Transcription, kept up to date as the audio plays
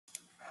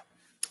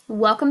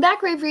Welcome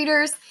back, Rave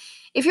readers.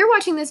 If you're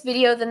watching this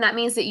video, then that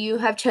means that you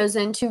have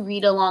chosen to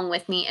read along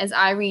with me as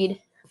I read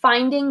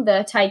Finding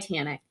the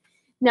Titanic.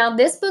 Now,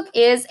 this book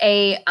is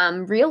a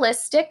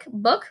realistic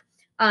book.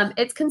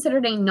 It's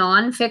considered a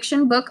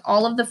non-fiction book.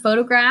 All of the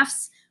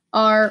photographs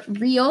are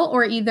real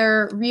or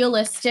either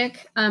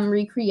realistic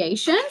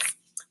recreations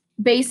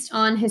based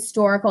on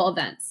historical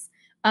events.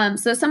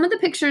 So some of the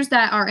pictures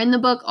that are in the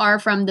book are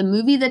from the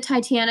movie The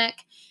Titanic,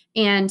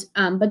 and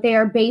but they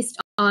are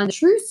based on the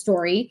true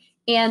story.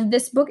 And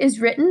this book is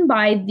written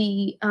by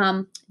the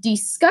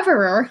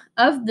discoverer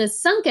of the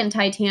sunken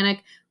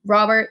Titanic,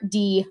 Robert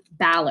D.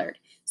 Ballard.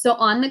 So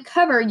on the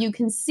cover, you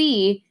can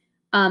see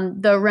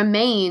the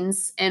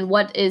remains and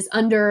what is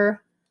under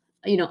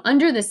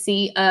the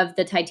sea of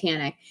the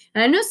Titanic.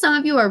 And I know some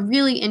of you are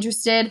really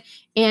interested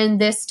in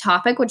this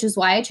topic, which is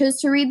why I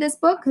chose to read this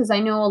book, because I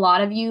know a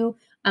lot of you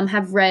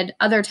have read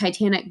other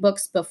Titanic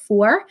books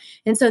before.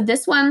 And so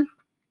this one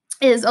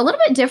is a little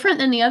bit different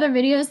than the other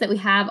videos that we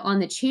have on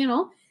the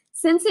channel.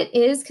 Since it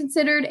is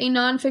considered a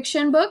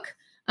nonfiction book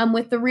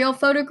with the real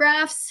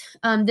photographs,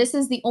 this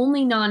is the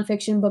only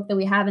nonfiction book that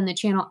we have in the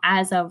channel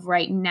as of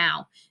right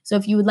now. So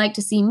if you would like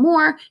to see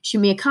more, shoot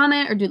me a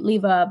comment or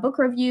leave a book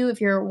review if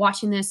you're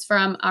watching this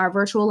from our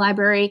virtual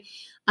library.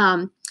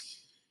 And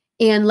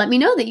let me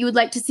know that you would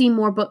like to see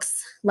more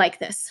books like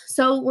this.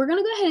 So we're going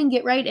to go ahead and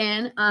get right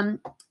in.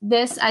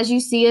 This, as you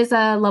see, is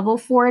a level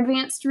 4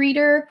 advanced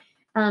reader.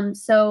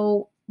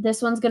 So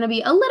this one's going to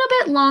be a little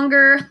bit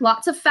longer,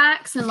 lots of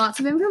facts and lots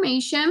of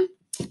information,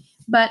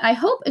 but I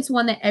hope it's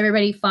one that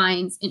everybody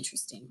finds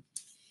interesting.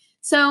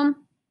 So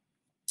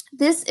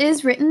this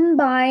is written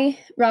by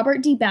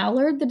Robert D.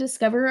 Ballard, the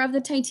discoverer of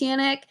the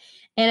Titanic,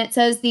 and it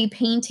says the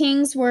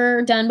paintings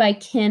were done by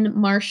Ken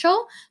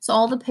Marshall. So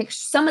all the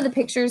some of the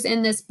pictures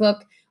in this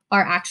book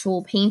are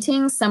actual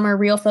paintings. Some are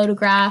real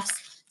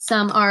photographs.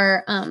 Some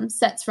are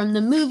sets from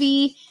the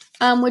movie,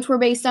 which were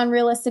based on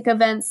realistic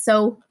events.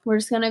 So we're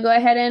just going to go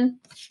ahead and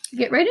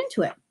get right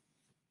into it.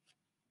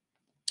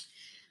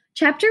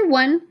 Chapter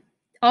 1,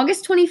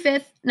 August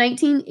 25th,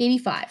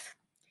 1985.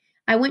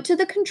 I went to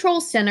the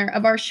control center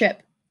of our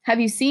ship. Have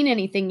you seen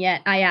anything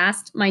yet? I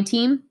asked my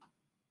team.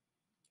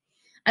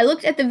 I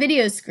looked at the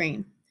video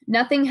screen.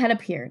 Nothing had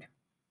appeared.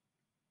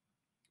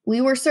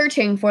 We were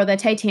searching for the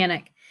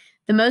Titanic,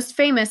 the most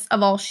famous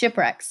of all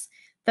shipwrecks.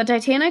 The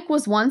Titanic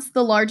was once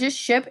the largest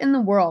ship in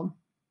the world.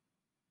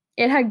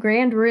 It had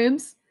grand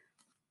rooms.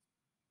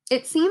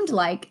 It seemed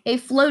like a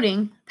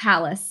floating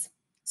palace.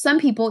 Some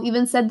people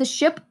even said the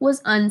ship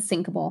was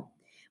unsinkable.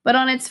 But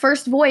on its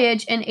first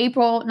voyage in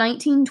April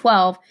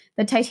 1912,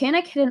 the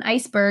Titanic hit an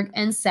iceberg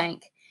and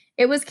sank.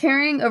 It was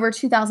carrying over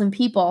 2,000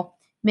 people.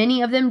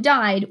 Many of them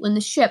died when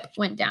the ship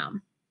went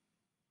down.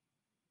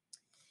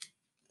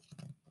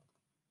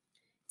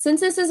 Since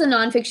this is a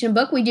nonfiction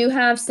book, we do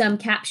have some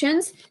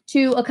captions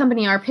to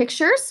accompany our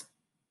pictures.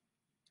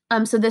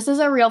 So this is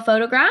a real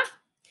photograph.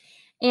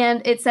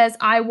 And it says,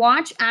 I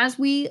watch as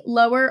we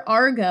lower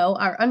Argo,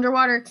 our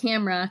underwater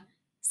camera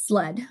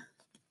sled.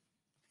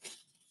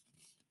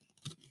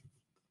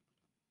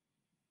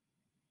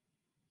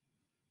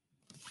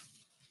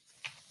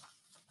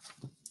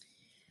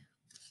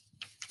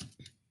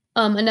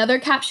 Another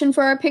caption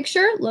for our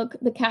picture. Look,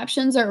 the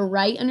captions are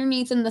right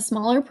underneath in the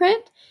smaller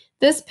print.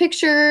 This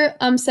picture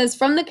says,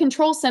 from the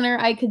control center,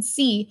 I could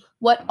see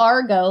what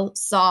Argo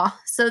saw.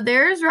 So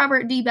there's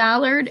Robert D.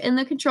 Ballard in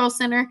the control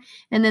center,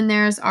 and then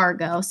there's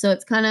Argo. So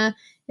it's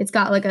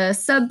got like a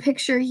sub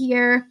picture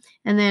here,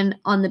 and then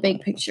on the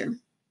big picture.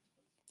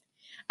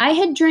 I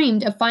had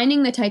dreamed of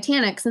finding the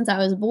Titanic since I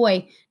was a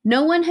boy.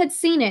 No one had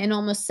seen it in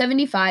almost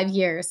 75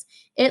 years.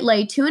 It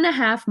lay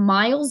 2.5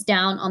 miles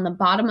down on the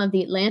bottom of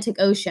the Atlantic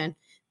Ocean.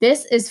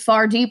 This is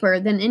far deeper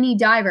than any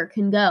diver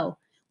can go.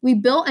 We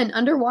built an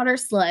underwater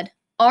sled,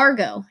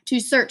 Argo,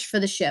 to search for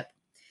the ship.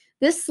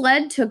 This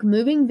sled took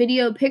moving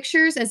video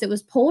pictures as it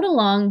was pulled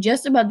along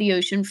just above the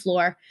ocean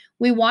floor.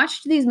 We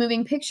watched these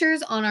moving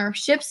pictures on our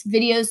ship's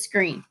video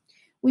screen.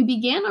 We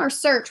began our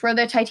search where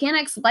the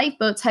Titanic's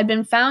lifeboats had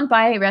been found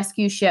by a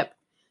rescue ship.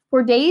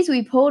 For days,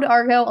 we pulled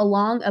Argo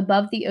along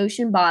above the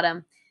ocean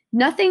bottom.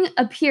 Nothing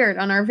appeared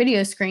on our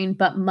video screen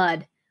but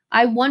mud.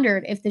 I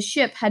wondered if the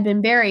ship had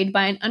been buried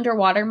by an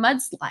underwater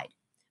mudslide.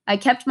 I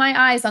kept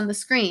my eyes on the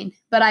screen,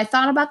 but I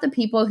thought about the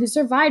people who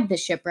survived the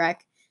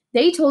shipwreck.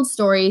 They told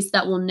stories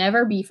that will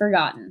never be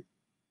forgotten.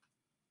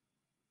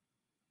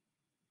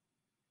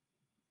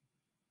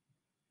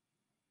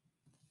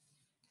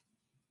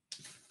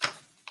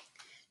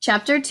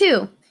 Chapter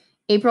 2,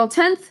 April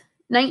 10th,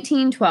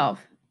 1912.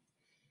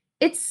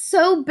 It's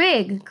so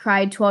big,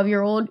 cried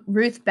 12-year-old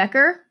Ruth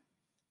Becker.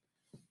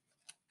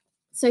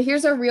 So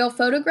here's a real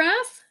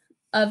photograph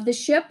of the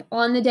ship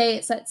on the day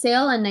it set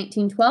sail in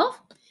 1912.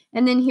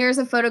 And then here's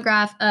a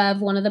photograph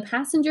of one of the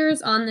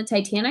passengers on the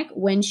Titanic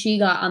when she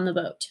got on the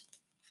boat.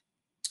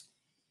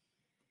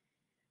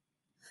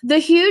 The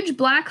huge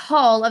black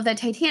hull of the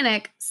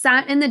Titanic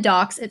sat in the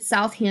docks at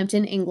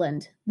Southampton,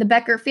 England. The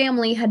Becker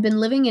family had been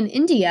living in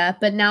India,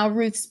 but now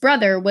Ruth's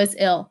brother was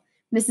ill.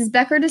 Mrs.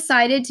 Becker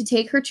decided to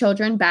take her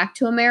children back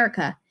to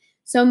America.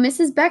 So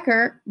Mrs.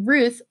 Becker,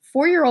 Ruth,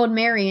 4-year-old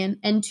Marion,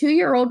 and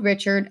 2-year-old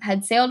Richard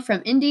had sailed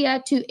from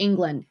India to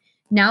England.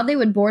 Now they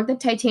would board the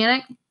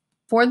Titanic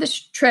for the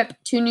trip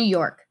to New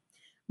York.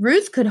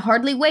 Ruth could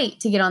hardly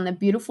wait to get on the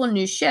beautiful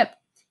new ship.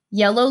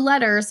 Yellow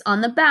letters on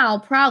the bow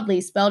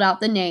proudly spelled out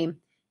the name,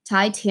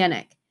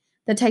 Titanic.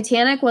 The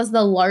Titanic was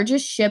the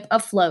largest ship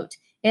afloat.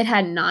 It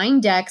had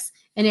 9 decks,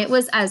 and it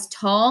was as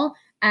tall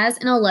as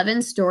an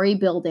 11-story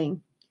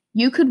building.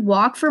 You could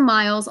walk for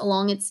miles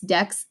along its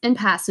decks and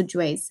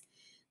passageways.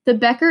 The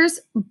Beckers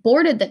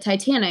boarded the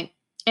Titanic,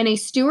 and a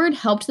steward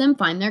helped them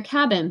find their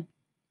cabin.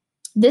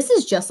 "This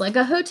is just like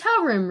a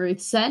hotel room,"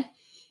 Ruth said.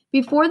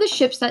 Before the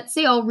ship set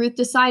sail, Ruth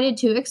decided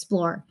to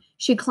explore.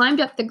 She climbed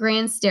up the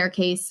grand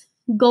staircase.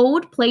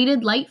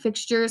 Gold-plated light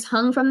fixtures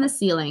hung from the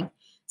ceiling.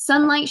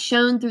 Sunlight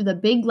shone through the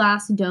big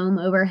glass dome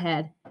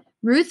overhead.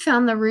 Ruth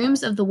found the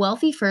rooms of the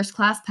wealthy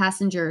first-class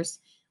passengers.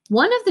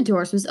 One of the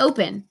doors was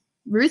open.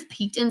 Ruth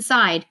peeked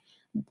inside.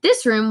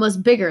 This room was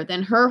bigger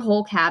than her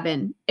whole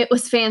cabin. It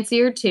was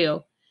fancier,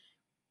 too.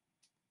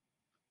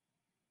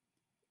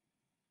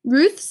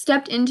 Ruth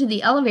stepped into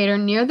the elevator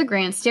near the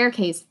grand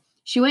staircase.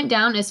 She went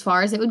down as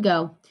far as it would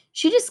go.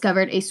 She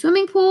discovered a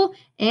swimming pool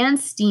and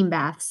steam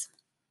baths.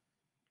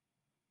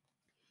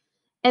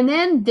 And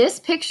then this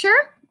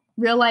picture,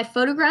 real-life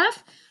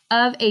photograph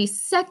of a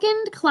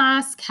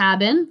second-class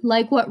cabin,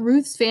 like what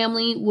Ruth's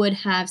family would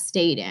have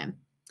stayed in.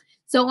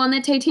 So on the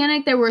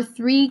Titanic, there were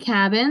 3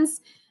 cabins,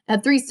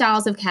 3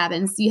 styles of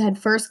cabins. You had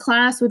first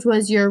class, which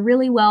was your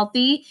really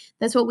wealthy.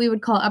 That's what we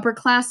would call upper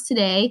class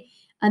today.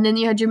 And then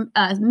you had your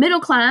middle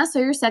class,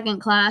 or your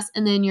second class,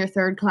 and then your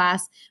third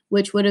class,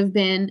 which would have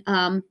been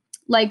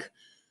like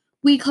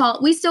we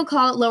still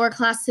call it lower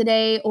class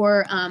today,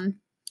 or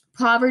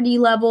poverty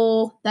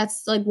level.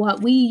 That's like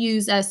what we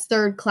use as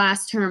third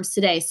class terms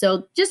today.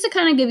 So just to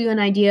kind of give you an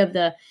idea of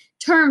the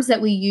terms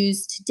that we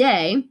use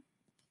today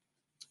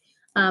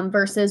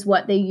versus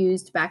what they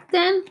used back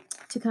then,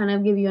 to kind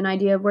of give you an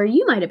idea of where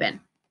you might have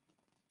been.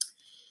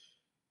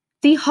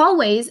 The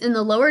hallways in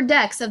the lower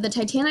decks of the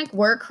Titanic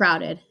were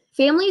crowded.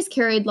 Families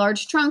carried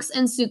large trunks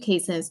and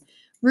suitcases.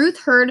 Ruth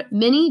heard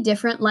many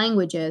different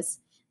languages.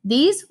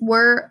 These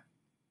were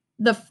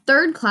the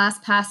third-class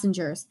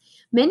passengers.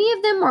 Many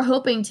of them were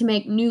hoping to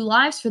make new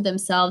lives for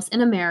themselves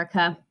in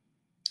America.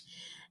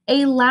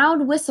 A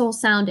loud whistle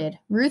sounded.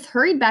 Ruth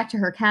hurried back to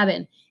her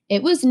cabin.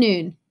 It was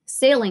noon,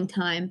 sailing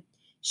time.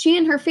 She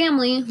and her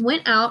family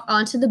went out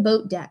onto the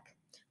boat deck.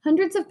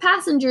 Hundreds of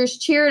passengers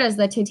cheered as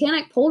the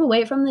Titanic pulled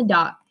away from the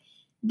dock.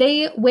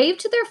 They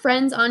waved to their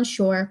friends on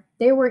shore.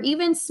 There were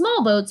even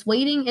small boats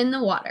waiting in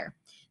the water.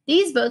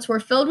 These boats were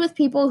filled with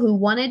people who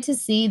wanted to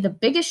see the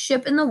biggest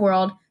ship in the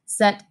world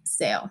set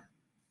sail.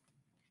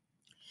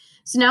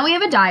 So now we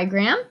have a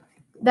diagram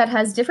that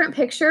has different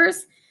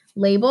pictures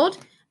labeled,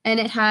 and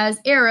it has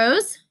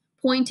arrows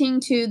pointing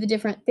to the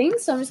different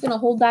things. So I'm just going to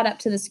hold that up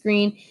to the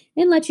screen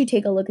and let you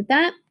take a look at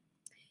that.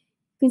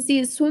 You can see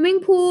a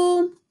swimming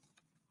pool,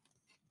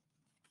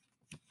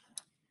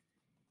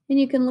 and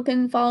you can look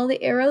and follow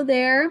the arrow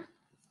there.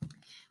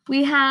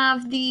 We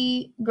have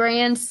the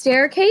grand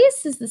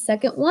staircase is the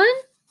second one.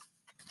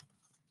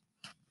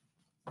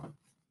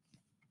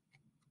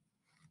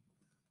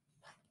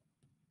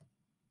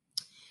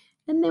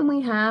 And then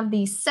we have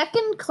the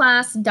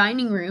second-class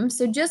dining room.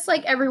 So just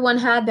like everyone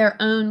had their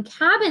own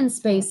cabin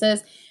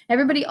spaces,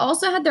 everybody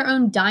also had their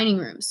own dining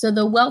room. So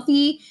the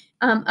wealthy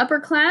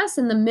upper class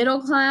and the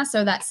middle class,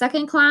 or that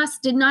second class,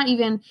 did not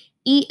even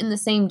eat in the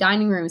same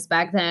dining rooms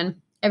back then.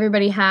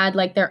 Everybody had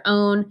like their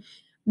own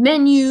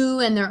menu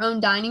and their own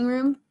dining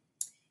room.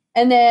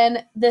 And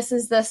then this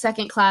is the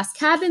second-class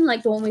cabin,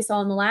 like the one we saw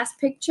in the last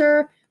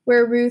picture,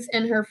 where Ruth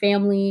and her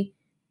family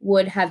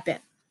would have been.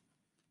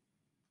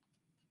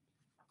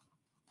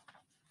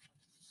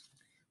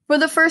 For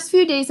the first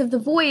few days of the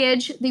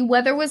voyage, the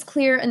weather was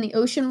clear and the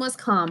ocean was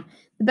calm.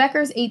 The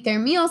Beckers ate their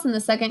meals in the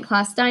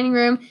second-class dining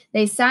room.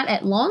 They sat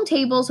at long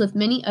tables with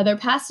many other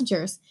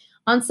passengers.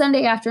 On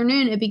Sunday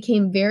afternoon, it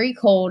became very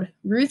cold.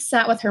 Ruth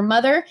sat with her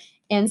mother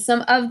and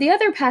some of the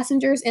other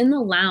passengers in the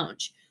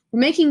lounge. "We're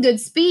making good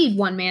speed,"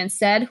 one man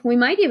said. "We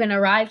might even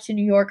arrive to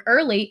New York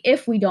early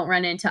if we don't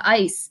run into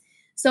ice."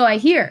 "So I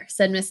hear,"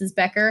 said Mrs.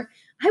 Becker.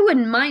 "I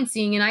wouldn't mind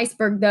seeing an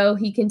iceberg, though,"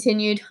 he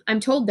continued. "I'm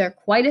told they're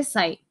quite a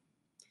sight."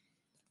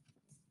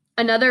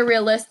 Another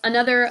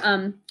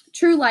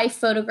true life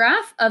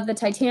photograph of the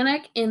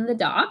Titanic in the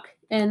dock,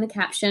 and the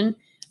caption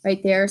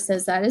right there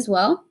says that as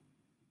well.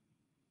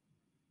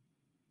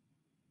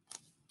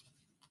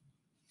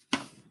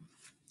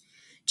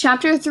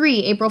 Chapter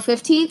 3, April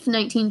 15th,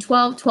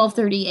 1912,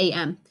 12:30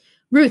 a.m.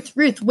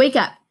 Ruth, wake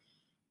up.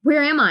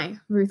 Where am I?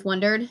 Ruth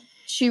wondered.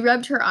 She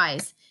rubbed her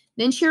eyes.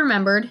 Then she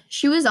remembered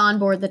she was on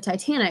board the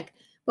Titanic.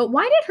 But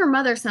why did her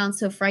mother sound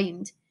so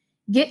frightened?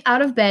 "Get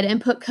out of bed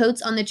and put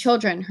coats on the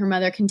children," her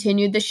mother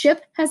continued. "The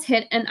ship has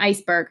hit an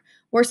iceberg.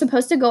 We're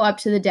supposed to go up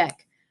to the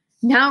deck."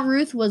 Now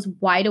Ruth was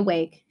wide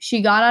awake.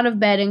 She got out of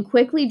bed and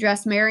quickly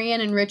dressed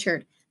Marian and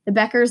Richard. The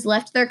Beckers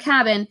left their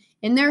cabin.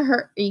 In their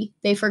hurry,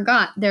 they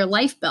forgot their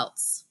life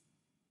belts.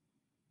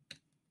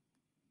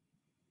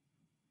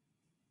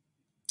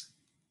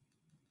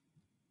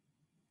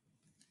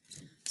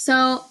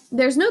 So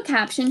there's no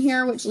caption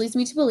here, which leads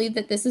me to believe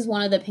that this is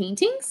one of the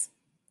paintings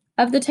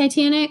of the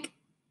Titanic.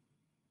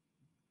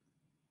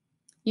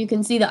 You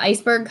can see the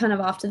iceberg kind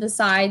of off to the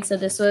side. So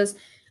this was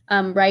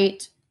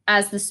right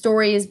as the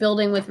story is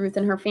building with Ruth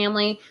and her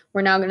family.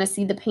 We're now going to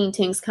see the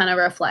paintings kind of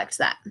reflect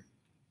that.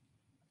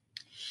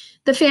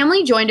 The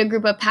family joined a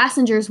group of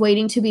passengers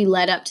waiting to be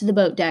led up to the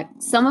boat deck.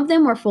 Some of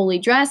them were fully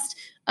dressed.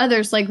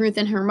 Others, like Ruth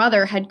and her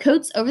mother, had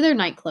coats over their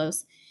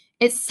nightclothes.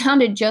 It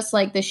sounded just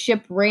like the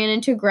ship ran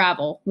into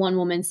gravel, one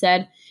woman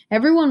said.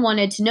 Everyone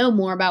wanted to know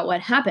more about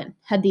what happened.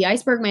 Had the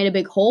iceberg made a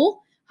big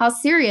hole? How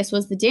serious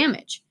was the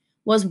damage?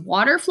 Was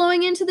water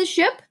flowing into the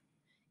ship?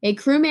 A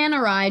crewman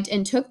arrived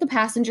and took the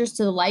passengers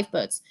to the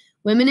lifeboats.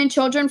 Women and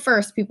children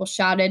first, people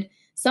shouted.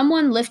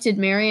 Someone lifted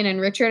Marion and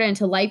Richard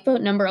into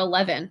lifeboat number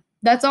 11.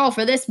 That's all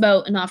for this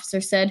boat, an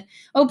officer said.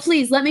 Oh,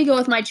 please, let me go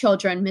with my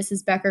children,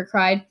 Mrs. Becker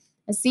cried.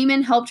 A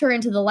seaman helped her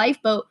into the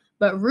lifeboat,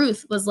 but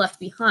Ruth was left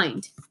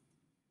behind.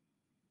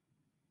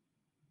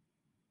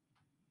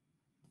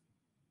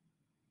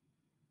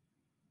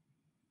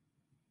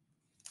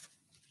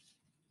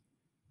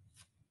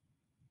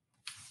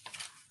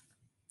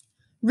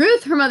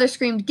 Ruth, her mother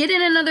screamed, get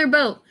in another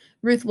boat.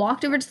 Ruth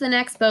walked over to the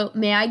next boat.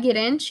 May I get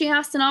in? She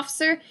asked an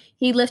officer.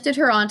 He lifted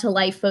her onto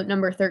lifeboat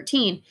number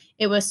 13.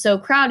 It was so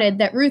crowded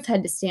that Ruth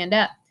had to stand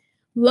up.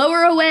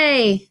 Lower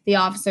away, the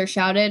officer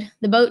shouted.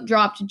 The boat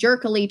dropped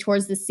jerkily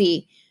towards the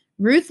sea.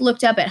 Ruth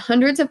looked up at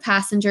hundreds of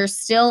passengers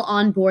still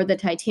on board the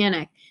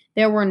Titanic.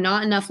 There were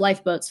not enough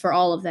lifeboats for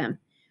all of them.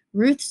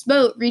 Ruth's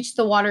boat reached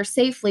the water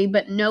safely,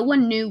 but no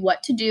one knew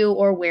what to do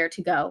or where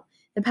to go.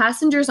 The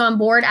passengers on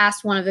board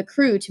asked one of the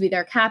crew to be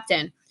their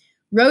captain.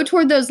 Row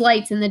toward those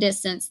lights in the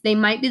distance. They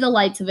might be the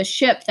lights of a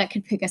ship that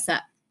could pick us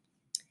up.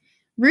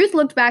 Ruth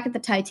looked back at the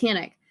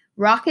Titanic.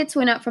 Rockets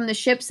went up from the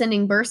ship,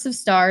 sending bursts of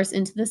stars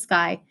into the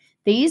sky.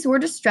 These were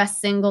distress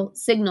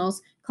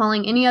signals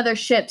calling any other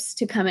ships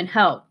to come and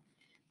help.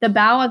 The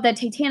bow of the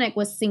Titanic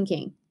was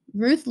sinking.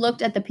 Ruth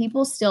looked at the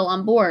people still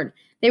on board.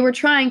 They were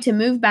trying to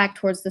move back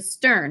towards the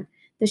stern.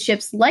 The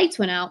ship's lights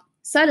went out.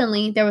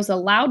 Suddenly, there was a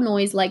loud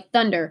noise like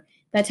thunder.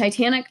 The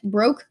Titanic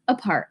broke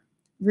apart.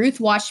 Ruth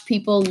watched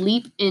people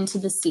leap into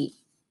the sea.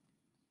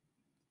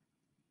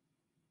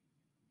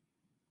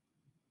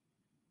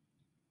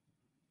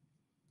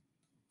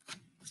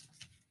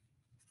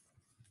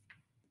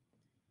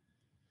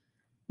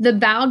 The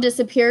bow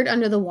disappeared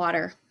under the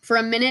water. For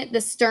a minute, the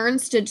stern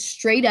stood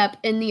straight up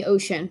in the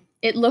ocean.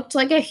 It looked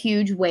like a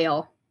huge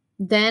whale.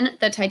 Then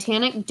the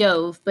Titanic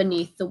dove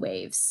beneath the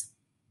waves.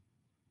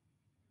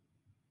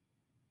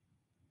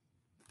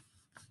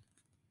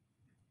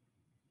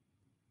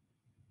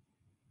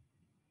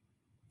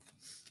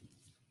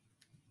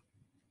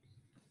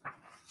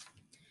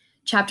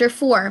 Chapter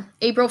 4,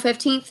 April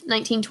 15th,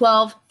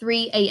 1912,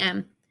 3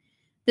 a.m.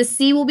 The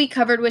sea will be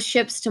covered with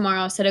ships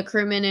tomorrow, said a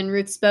crewman in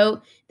Ruth's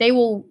boat. They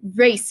will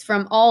race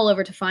from all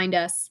over to find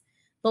us.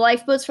 The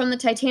lifeboats from the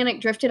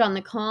Titanic drifted on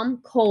the calm,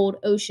 cold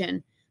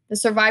ocean. The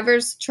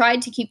survivors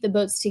tried to keep the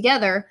boats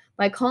together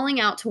by calling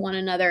out to one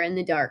another in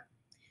the dark.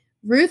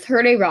 Ruth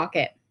heard a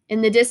rocket.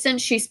 In the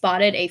distance, she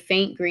spotted a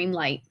faint green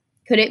light.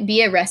 Could it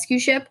be a rescue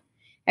ship?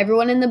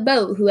 Everyone in the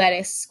boat who had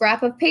a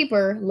scrap of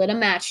paper lit a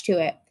match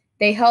to it.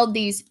 They held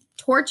these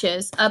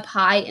torches up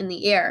high in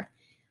the air.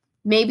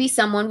 Maybe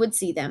someone would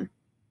see them.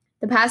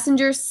 The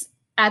passengers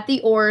at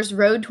the oars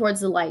rowed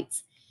towards the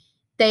lights.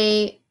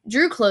 They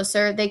drew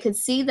closer. They could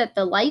see that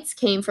the lights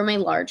came from a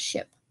large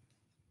ship.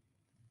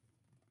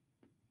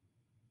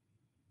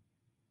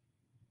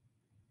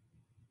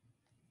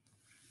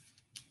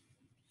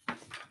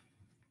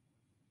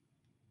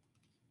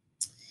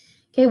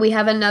 Okay, we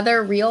have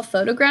another real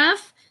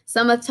photograph.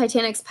 Some of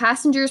Titanic's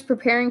passengers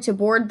preparing to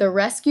board the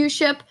rescue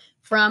ship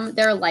from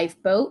their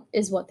lifeboat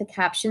is what the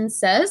caption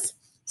says.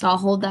 So I'll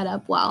hold that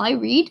up while I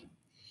read.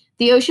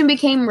 The ocean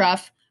became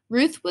rough.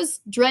 Ruth was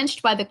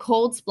drenched by the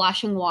cold,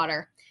 splashing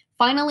water.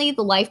 Finally,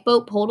 the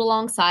lifeboat pulled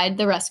alongside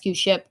the rescue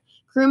ship.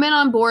 Crewmen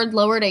on board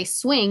lowered a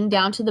swing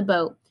down to the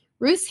boat.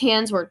 Ruth's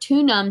hands were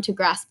too numb to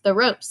grasp the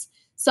ropes.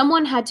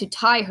 Someone had to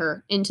tie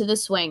her into the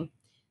swing.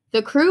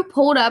 The crew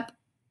pulled up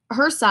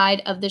her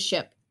side of the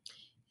ship.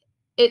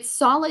 Its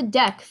solid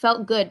deck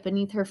felt good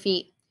beneath her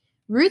feet.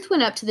 Ruth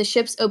went up to the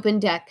ship's open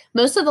deck.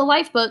 Most of the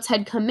lifeboats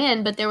had come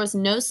in, but there was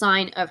no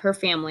sign of her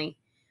family.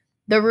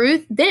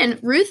 Then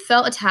Ruth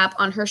felt a tap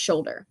on her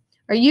shoulder.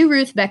 Are you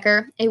Ruth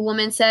Becker? A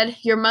woman said.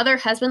 Your mother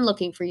has been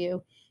looking for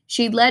you.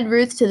 She led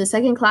Ruth to the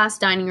second-class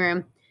dining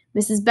room.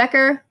 Mrs.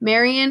 Becker,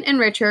 Marion, and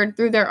Richard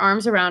threw their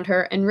arms around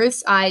her, and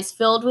Ruth's eyes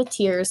filled with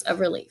tears of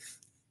relief.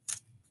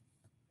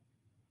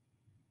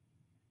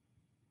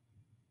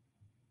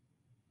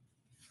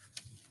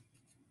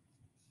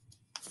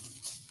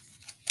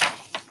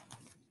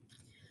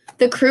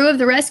 The crew of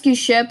the rescue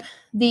ship,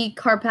 the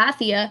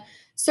Carpathia,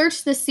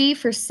 searched the sea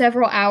for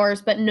several hours,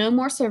 but no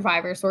more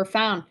survivors were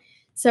found.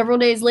 Several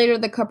days later,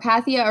 the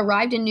Carpathia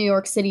arrived in New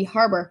York City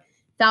harbor.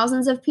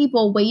 Thousands of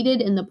people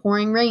waited in the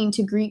pouring rain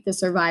to greet the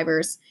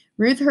survivors.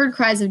 Ruth heard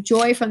cries of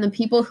joy from the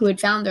people who had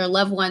found their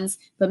loved ones,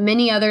 but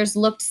many others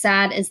looked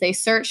sad as they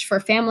searched for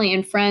family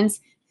and friends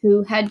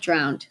who had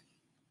drowned.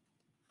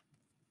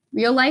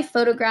 Real-life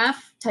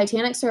photograph,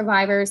 Titanic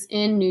survivors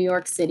in New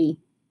York City.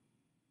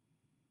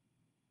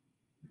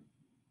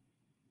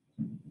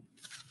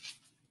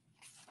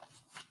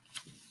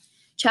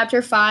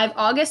 Chapter 5,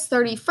 August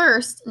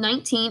 31st,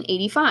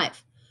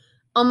 1985.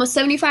 Almost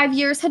 75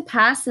 years had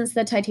passed since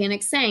the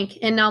Titanic sank,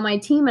 and now my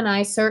team and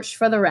I searched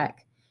for the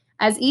wreck.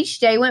 As each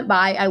day went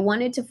by, I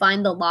wanted to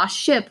find the lost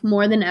ship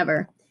more than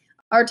ever.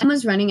 Our time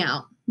was running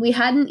out. We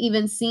hadn't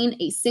even seen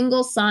a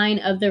single sign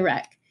of the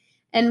wreck,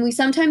 and we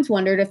sometimes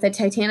wondered if the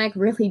Titanic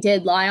really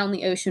did lie on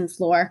the ocean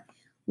floor.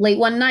 Late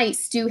one night,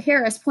 Stu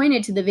Harris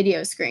pointed to the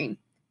video screen.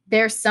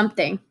 There's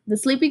something. The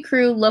sleepy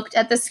crew looked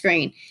at the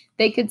screen.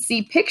 They could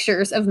see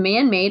pictures of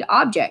man-made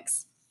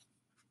objects.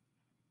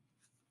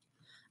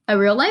 A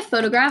real-life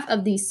photograph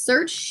of the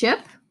search ship,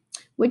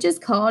 which is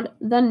called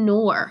the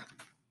Nore.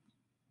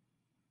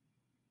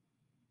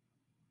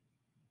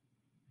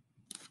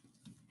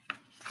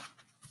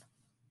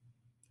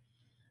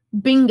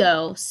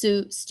 Bingo,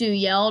 Stu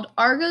yelled.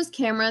 Argo's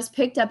cameras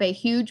picked up a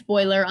huge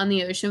boiler on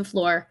the ocean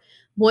floor.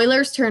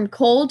 Boilers turned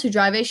coal to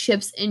drive a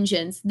ship's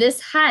engines.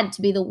 This had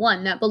to be the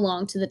one that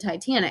belonged to the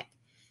Titanic.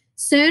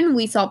 Soon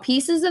we saw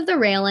pieces of the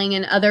railing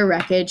and other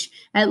wreckage.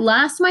 At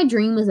last my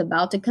dream was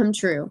about to come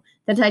true.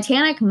 The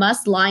Titanic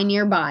must lie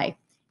nearby.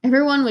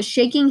 Everyone was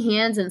shaking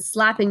hands and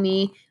slapping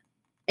me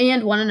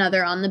and one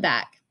another on the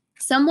back.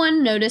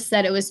 Someone noticed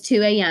that it was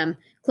 2 a.m.,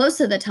 close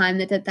to the time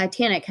that the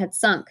Titanic had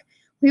sunk.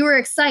 We were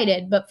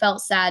excited, but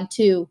felt sad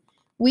too.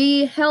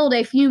 We held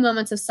a few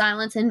moments of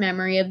silence in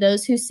memory of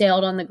those who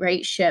sailed on the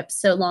great ship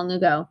so long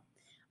ago.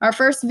 Our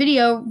first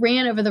video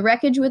ran over the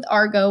wreckage with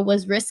Argo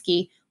was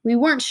risky. We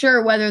weren't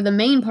sure whether the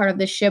main part of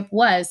the ship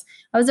was.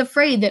 I was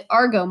afraid that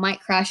Argo might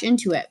crash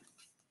into it.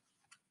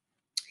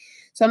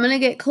 So I'm going to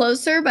get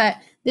closer, but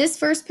this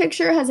first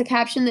picture has a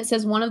caption that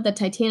says one of the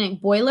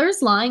Titanic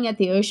boilers lying at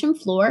the ocean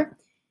floor.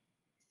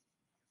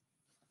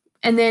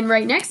 And then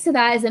right next to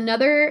that is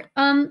another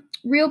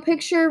real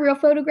picture, real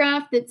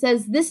photograph that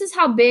says this is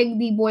how big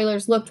the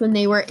boilers looked when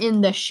they were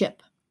in the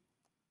ship.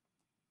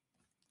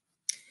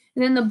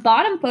 And then the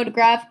bottom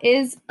photograph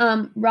is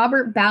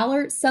Robert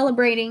Ballard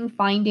celebrating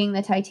finding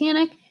the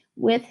Titanic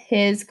with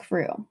his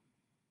crew.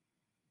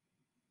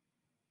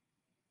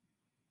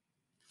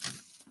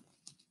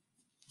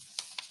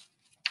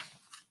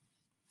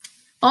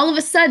 All of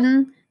a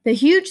sudden, the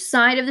huge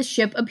side of the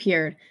ship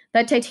appeared.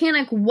 The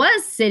Titanic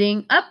was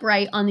sitting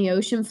upright on the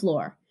ocean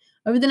floor.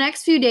 Over the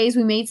next few days,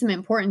 we made some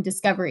important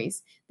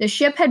discoveries. The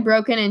ship had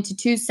broken into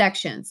 2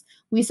 sections.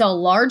 We saw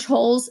large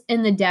holes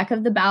in the deck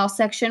of the bow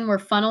section where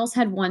funnels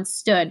had once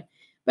stood.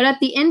 But at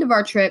the end of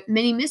our trip,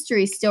 many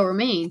mysteries still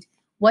remained.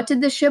 What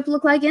did the ship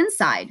look like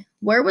inside?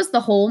 Where was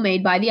the hole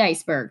made by the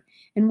iceberg?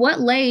 And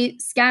what lay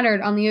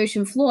scattered on the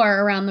ocean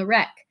floor around the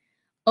wreck?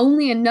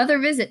 Only another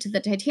visit to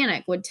the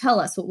Titanic would tell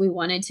us what we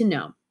wanted to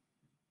know.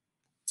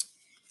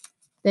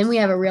 Then we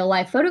have a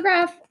real-life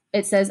photograph.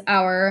 It says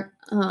our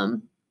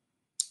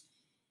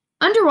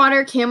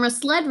underwater camera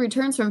sled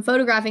returns from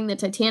photographing the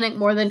Titanic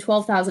more than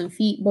 12,000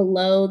 feet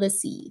below the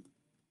sea.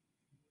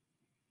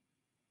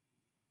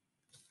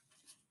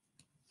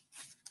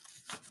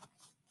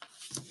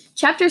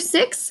 Chapter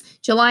 6,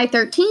 July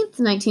 13th,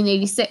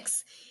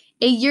 1986.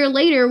 A year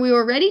later, we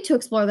were ready to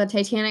explore the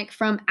Titanic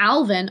from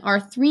Alvin, our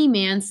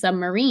 3-man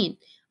submarine.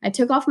 I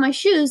took off my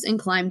shoes and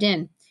climbed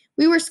in.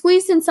 We were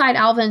squeezed inside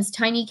Alvin's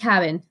tiny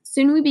cabin.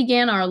 Soon we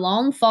began our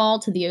long fall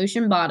to the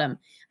ocean bottom.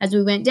 As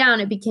we went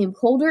down, it became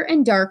colder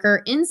and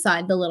darker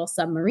inside the little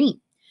submarine.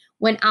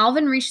 When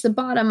Alvin reached the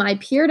bottom, I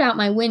peered out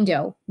my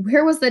window.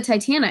 Where was the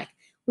Titanic?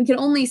 We could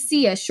only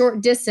see a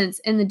short distance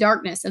in the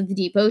darkness of the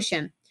deep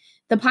ocean.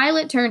 The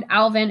pilot turned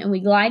Alvin and we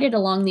glided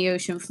along the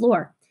ocean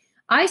floor.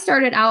 I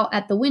started out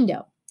at the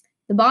window.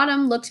 The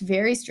bottom looked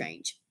very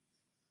strange.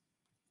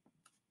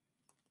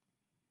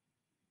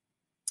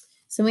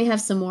 So we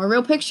have some more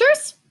real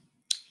pictures.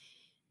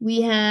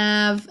 We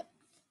have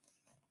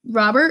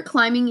Robert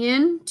climbing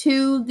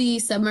into the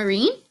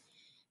submarine.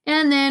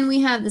 And then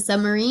we have the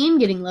submarine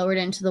getting lowered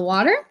into the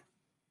water.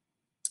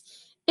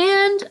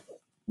 And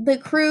the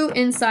crew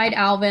inside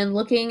Alvin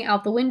looking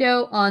out the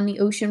window on the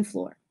ocean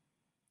floor.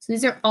 So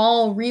these are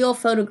all real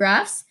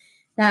photographs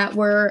that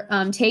were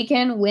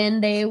taken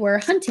when they were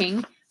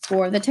hunting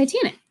for the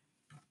Titanic.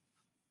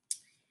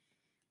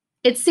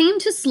 It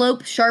seemed to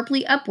slope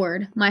sharply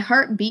upward. My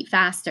heart beat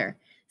faster.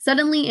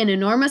 Suddenly, an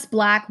enormous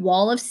black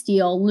wall of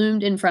steel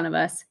loomed in front of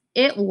us.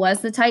 It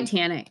was the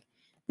Titanic.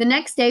 The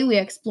next day, we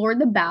explored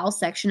the bow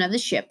section of the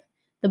ship.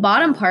 The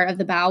bottom part of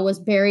the bow was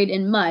buried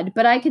in mud,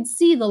 but I could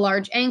see the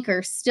large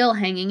anchor still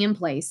hanging in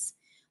place.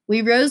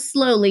 We rose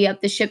slowly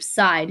up the ship's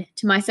side.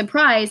 To my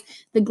surprise,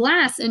 the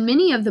glass in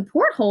many of the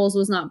portholes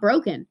was not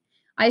broken.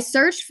 I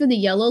searched for the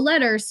yellow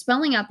letters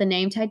spelling out the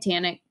name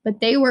Titanic, but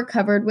they were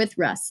covered with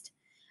rust.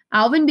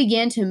 Alvin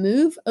began to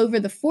move over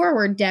the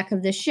forward deck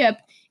of the ship.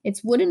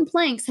 Its wooden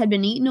planks had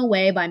been eaten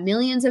away by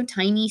millions of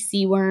tiny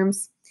sea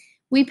worms.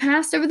 We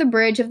passed over the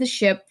bridge of the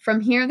ship.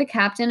 From where the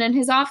captain and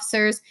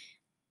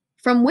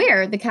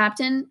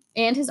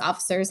his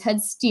officers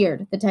had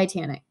steered the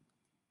Titanic.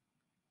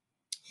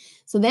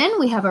 So then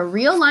we have a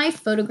real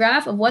life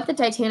photograph of what the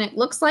Titanic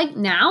looks like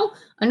now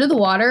under the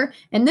water.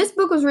 And this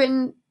book was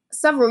written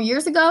several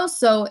years ago.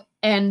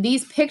 And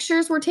these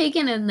pictures were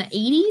taken in the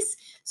 80s.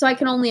 So I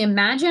can only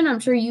imagine,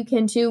 I'm sure you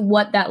can too,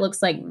 what that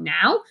looks like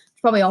now.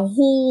 It's probably a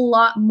whole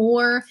lot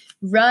more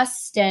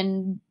rust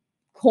and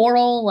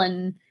coral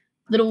and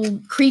little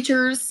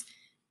creatures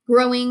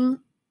growing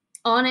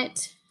on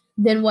it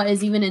than what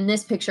is even in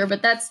this picture.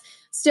 But that's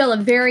still a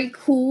very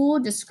cool,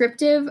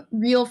 descriptive,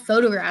 real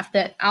photograph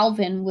that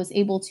Alvin was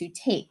able to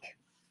take.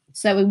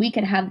 So that we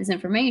could have this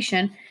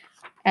information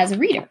as a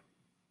reader.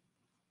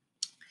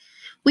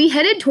 We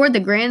headed toward the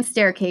grand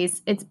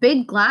staircase. Its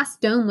big glass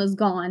dome was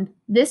gone.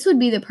 This would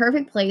be the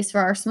perfect place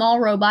for our small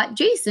robot,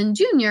 Jason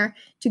Jr.,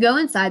 to go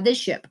inside the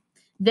ship.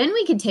 Then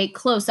we could take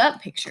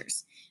close-up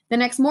pictures. The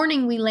next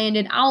morning, we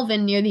landed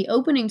Alvin near the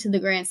opening to the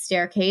grand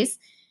staircase.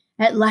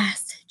 At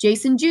last,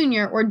 Jason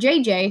Jr., or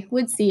JJ,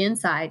 would see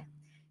inside.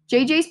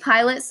 JJ's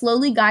pilot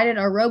slowly guided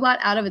our robot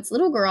out of its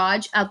little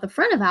garage out the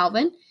front of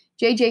Alvin.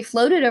 JJ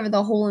floated over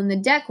the hole in the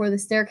deck where the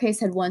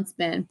staircase had once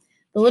been.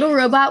 The little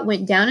robot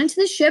went down into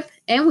the ship,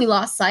 and we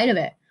lost sight of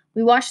it.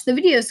 We watched the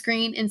video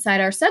screen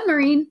inside our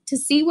submarine to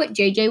see what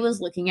JJ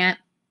was looking at.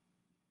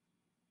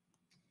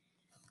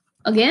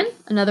 Again,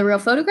 another real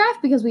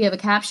photograph because we have a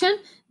caption.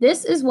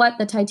 This is what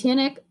the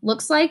Titanic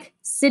looks like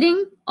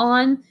sitting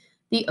on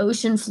the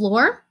ocean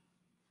floor.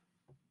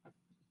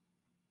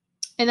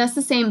 And that's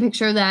the same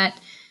picture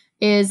that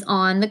is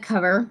on the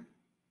cover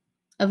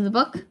of the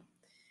book.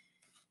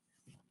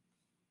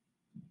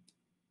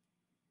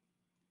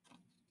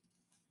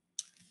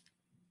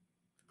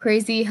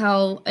 Crazy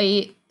how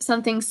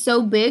something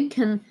so big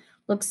can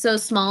look so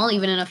small,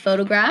 even in a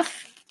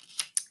photograph.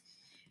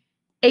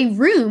 A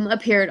room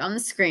appeared on the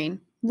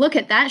screen. "Look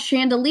at that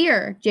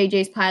chandelier,"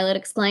 JJ's pilot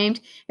exclaimed.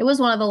 It was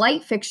one of the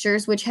light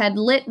fixtures which had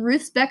lit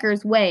Ruth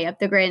Becker's way up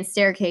the grand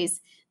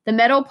staircase. The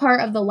metal part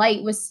of the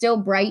light was still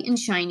bright and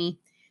shiny.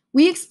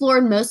 We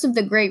explored most of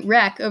the great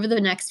wreck over the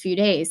next few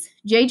days.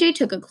 JJ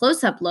took a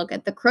close-up look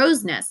at the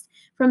crow's nest.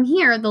 From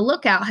here, the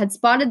lookout had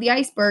spotted the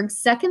iceberg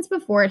seconds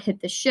before it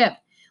hit the ship.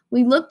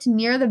 We looked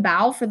near the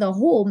bow for the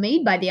hole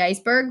made by the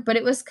iceberg, but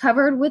it was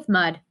covered with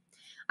mud.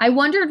 I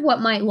wondered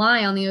what might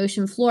lie on the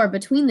ocean floor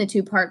between the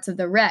two parts of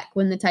the wreck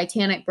when the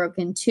Titanic broke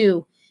in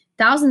two.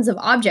 Thousands of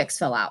objects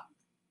fell out.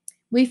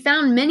 We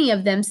found many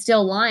of them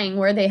still lying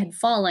where they had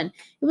fallen.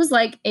 It was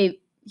like a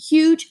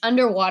huge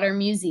underwater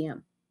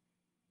museum.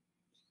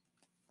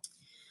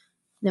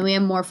 Then we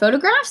have more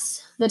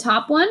photographs. The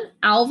top one,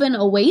 Alvin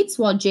awaits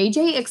while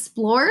JJ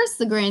explores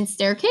the grand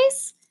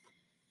staircase.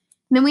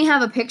 Then we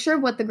have a picture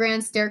of what the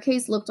grand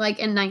staircase looked like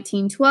in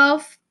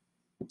 1912.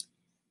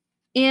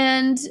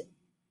 And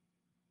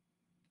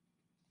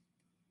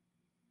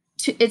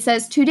it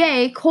says,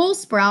 today, coral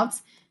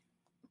sprouts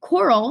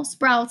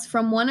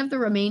from one of the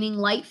remaining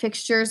light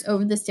fixtures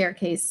over the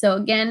staircase. So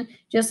again,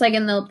 just like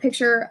in the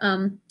picture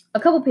a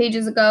couple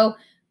pages ago,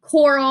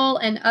 coral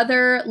and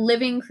other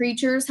living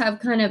creatures have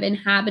kind of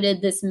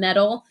inhabited this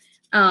metal,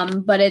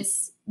 but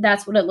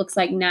that's what it looks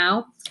like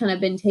now. It's kind of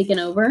been taken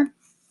over.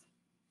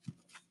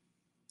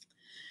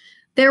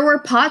 There were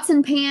pots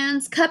and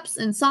pans, cups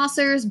and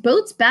saucers,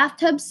 boats,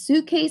 bathtubs,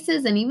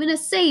 suitcases, and even a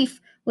safe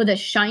with a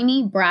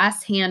shiny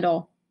brass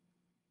handle.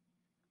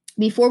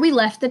 Before we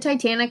left the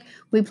Titanic,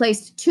 we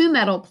placed 2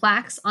 metal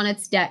plaques on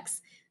its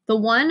decks. The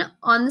one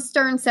on the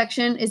stern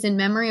section is in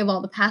memory of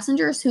all the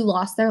passengers who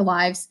lost their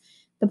lives.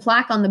 The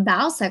plaque on the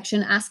bow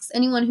section asks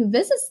anyone who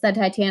visits the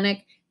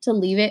Titanic to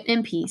leave it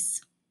in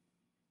peace.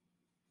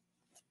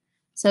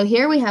 So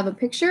here we have a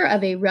picture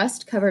of a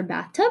rust-covered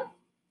bathtub.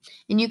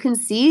 And you can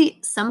see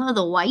some of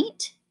the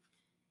white.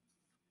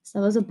 So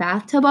that was a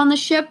bathtub on the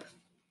ship.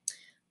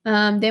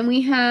 Then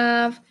we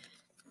have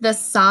the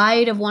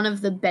side of one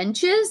of the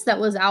benches that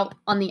was out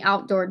on the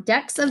outdoor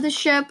decks of the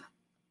ship.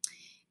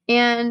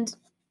 And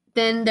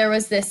then there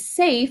was this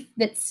safe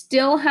that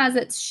still has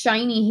its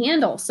shiny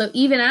handle. So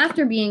even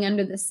after being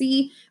under the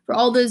sea for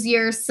all those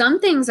years, some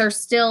things are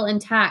still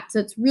intact. So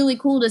it's really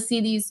cool to see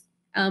these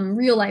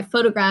real-life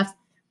photographs.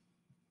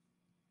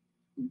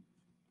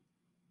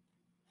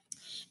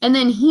 And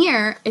then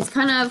here, it's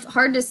kind of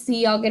hard to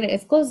see. I'll get it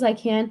as close as I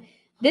can.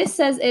 This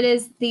says it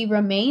is the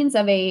remains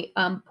of a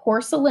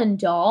porcelain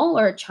doll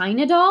or a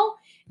china doll.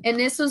 And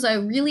this was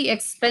a really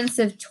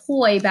expensive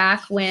toy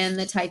back when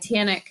the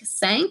Titanic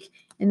sank.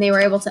 And they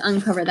were able to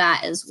uncover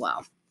that as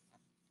well.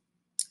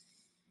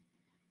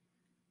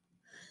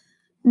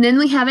 And then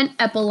we have an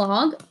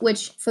epilogue,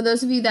 which for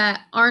those of you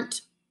that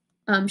aren't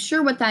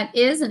sure what that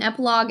is, an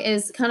epilogue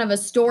is kind of a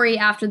story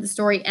after the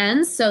story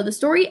ends. So the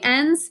story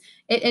ends.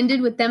 It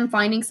ended with them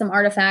finding some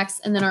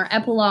artifacts, and then our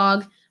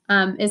epilogue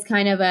is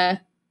kind of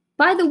a,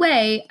 by the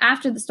way,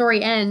 after the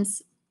story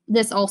ends,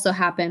 this also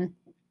happened.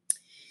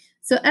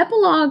 So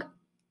epilogue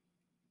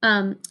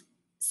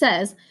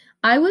says,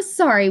 I was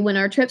sorry when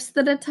our trips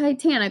to the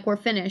Titanic were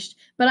finished,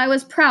 but I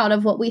was proud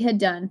of what we had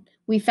done.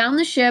 We found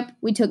the ship.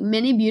 We took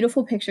many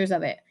beautiful pictures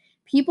of it.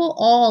 People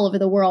all over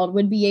the world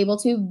would be able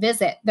to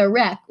visit the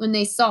wreck when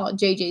they saw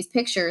JJ's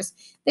pictures.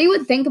 They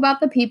would think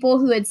about the people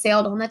who had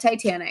sailed on the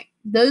Titanic,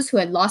 those who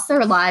had lost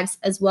their lives,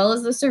 as well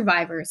as the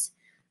survivors.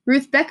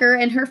 Ruth Becker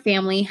and her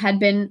family had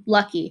been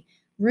lucky.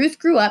 Ruth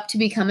grew up to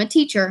become a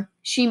teacher.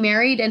 She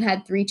married and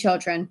had 3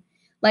 children.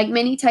 Like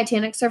many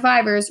Titanic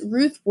survivors,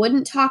 Ruth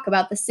wouldn't talk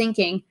about the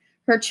sinking.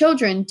 Her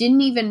children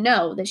didn't even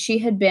know that she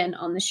had been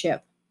on the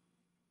ship.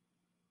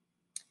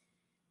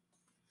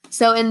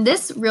 So in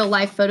this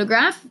real-life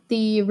photograph,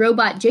 the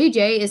robot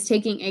JJ is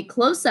taking a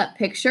close-up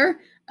picture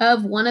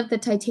of one of the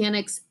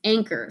Titanic's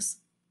anchors.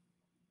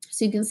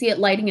 So you can see it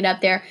lighting it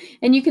up there.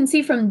 And you can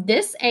see from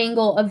this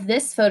angle of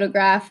this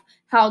photograph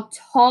how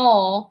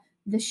tall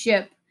the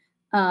ship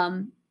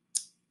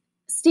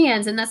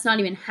stands, and that's not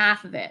even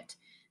half of it.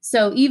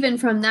 So even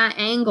from that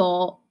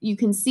angle, you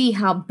can see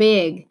how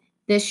big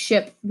this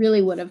ship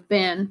really would have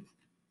been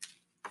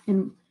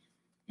and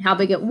how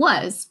big it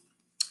was.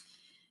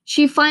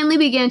 She finally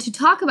began to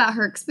talk about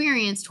her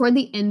experience toward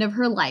the end of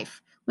her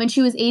life. When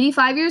she was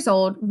 85 years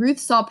old, Ruth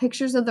saw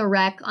pictures of the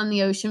wreck on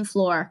the ocean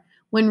floor.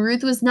 When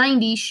Ruth was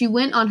 90, she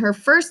went on her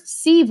first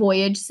sea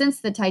voyage since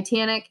the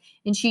Titanic,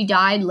 and she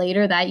died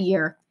later that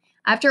year.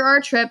 After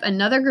our trip,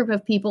 another group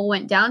of people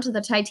went down to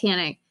the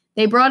Titanic.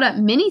 They brought up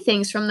many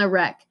things from the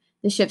wreck: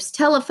 the ship's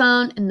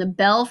telephone and the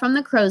bell from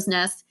the crow's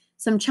nest,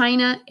 some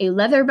china, a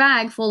leather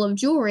bag full of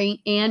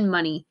jewelry, and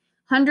money,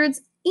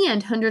 hundreds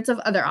of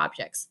other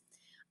objects.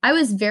 I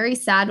was very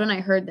sad when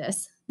I heard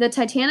this. The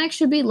Titanic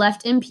should be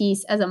left in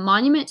peace as a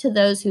monument to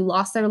those who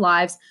lost their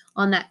lives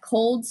on that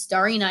cold,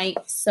 starry night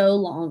so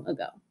long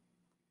ago.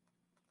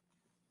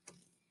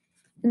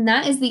 And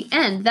that is the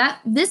end.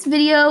 This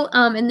video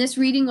and this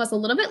reading was a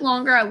little bit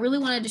longer. I really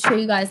wanted to show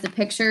you guys the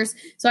pictures,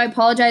 so I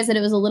apologize that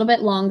it was a little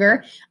bit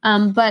longer.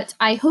 But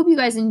I hope you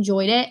guys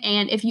enjoyed it.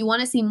 And if you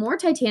want to see more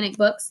Titanic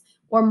books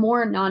or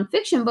more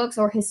nonfiction books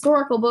or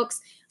historical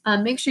books,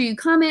 make sure you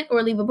comment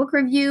or leave a book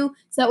review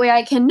so that way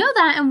I can know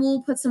that, and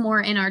we'll put some more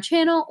in our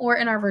channel or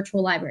in our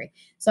virtual library.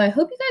 So I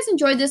hope you guys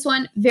enjoyed this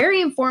one.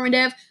 Very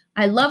informative.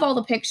 I love all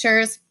the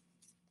pictures.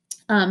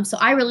 So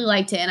I really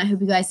liked it, and I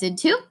hope you guys did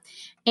too.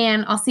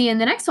 And I'll see you in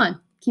the next one.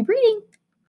 Keep reading.